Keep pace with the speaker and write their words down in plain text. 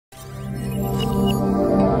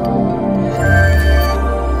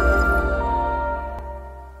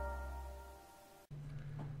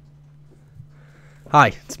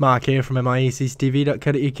Hi, it's Mark here from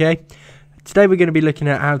CCTV.co.uk. Today we're going to be looking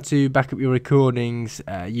at how to back up your recordings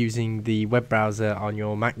using the web browser on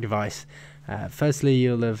your Mac device. Firstly,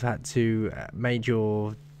 you'll have had to make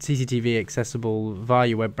your CCTV accessible via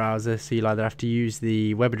your web browser, so you'll either have to use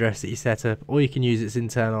the web address that you set up or you can use its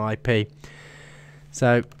internal IP.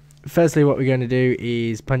 So firstly, what we're going to do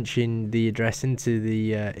is punch in the address into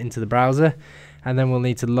the browser, and then we'll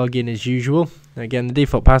need to log in as usual. Again, the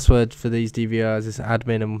default password for these DVRs is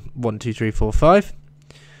admin and 12345.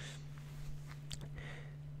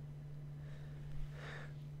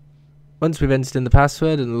 Once we've entered in the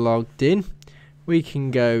password and logged in, we can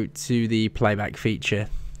go to the playback feature.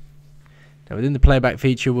 Now, within the playback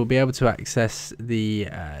feature, we'll be able to access the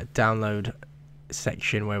download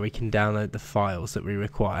section where we can download the files that we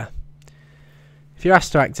require. If you're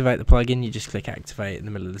asked to activate the plugin, you just click activate in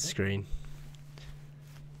the middle of the screen.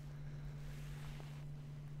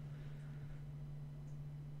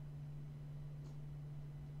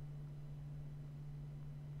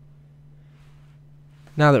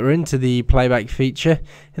 Now that we're into the playback feature,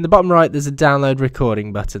 in the bottom right there's a download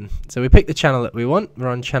recording button. So we pick the channel that we want, we're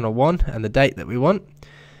on channel 1, and the date that we want.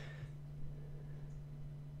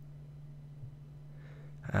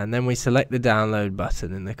 And then we select the download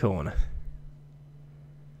button in the corner.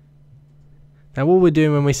 Now all we're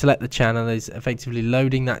doing when we select the channel is effectively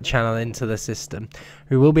loading that channel into the system.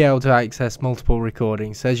 We will be able to access multiple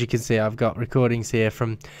recordings. So as you can see, I've got recordings here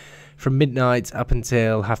from midnight up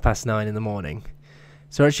until 9:30 in the morning.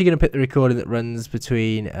 So we're actually going to pick the recording that runs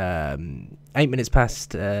between 8 minutes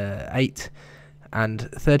past 8 and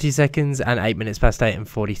 30 seconds and 8 minutes past 8 and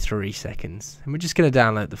 43 seconds. And we're just going to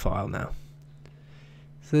download the file now.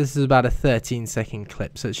 So this is about a 13-second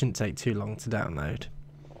clip, so it shouldn't take too long to download.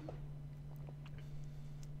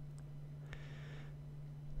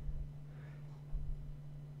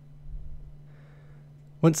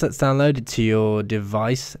 Once that's downloaded to your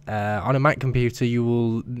device, on a Mac computer you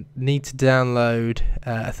will need to download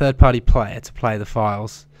a third-party player to play the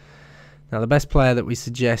files. Now the best player that we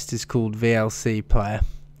suggest is called VLC Player.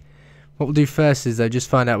 What we'll do first is though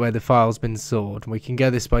just find out where the file's been stored. We can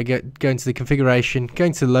go this by going to the configuration,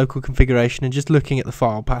 going to the local configuration and just looking at the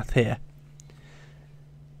file path here.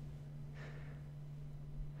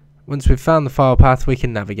 Once we've found the file path, we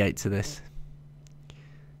can navigate to this.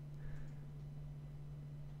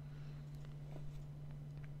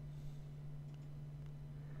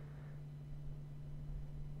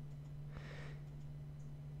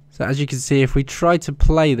 So as you can see, if we try to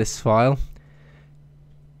play this file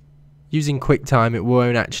using QuickTime, it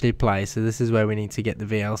won't actually play. So this is where we need to get the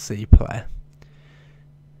VLC player.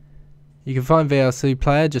 You can find VLC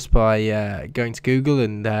player just by going to Google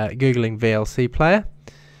and googling VLC player.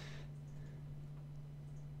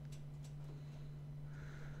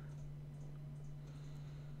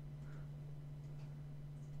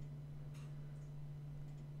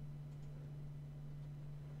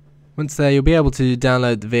 Once there, you'll be able to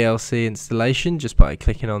download the VLC installation just by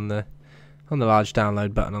clicking on the large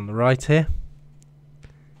download button on the right here.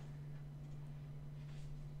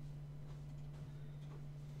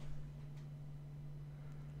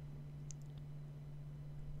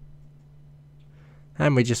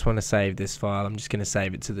 And we just want to save this file. I'm just going to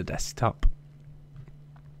save it to the desktop.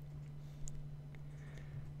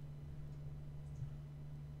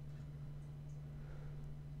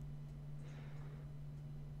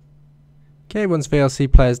 Okay, once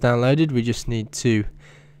VLC Player is downloaded, we just need to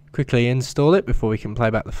quickly install it before we can play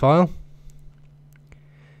back the file.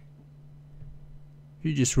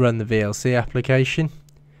 You just run the VLC application.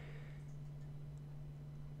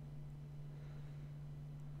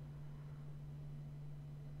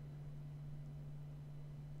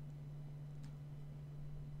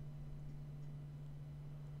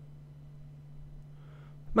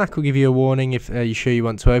 Mac will give you a warning if you're sure you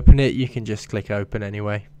want to open it. You can just click open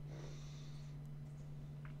anyway.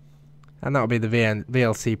 And that will be the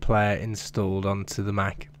VLC player installed onto the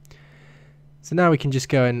Mac. So now we can just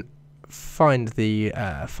go and find the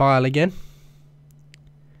file again.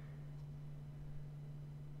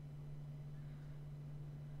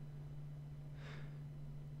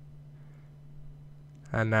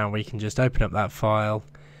 And now we can just open up that file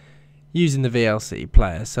using the VLC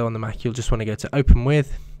player. So on the Mac you'll just want to go to open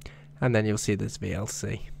with, and then you'll see this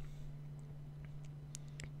VLC.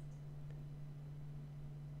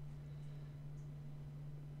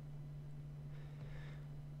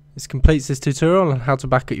 This completes this tutorial on how to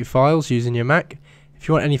back up your files using your Mac. If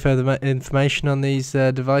you want any further information on these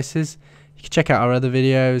devices, you can check out our other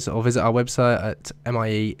videos or visit our website at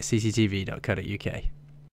miecctv.co.uk.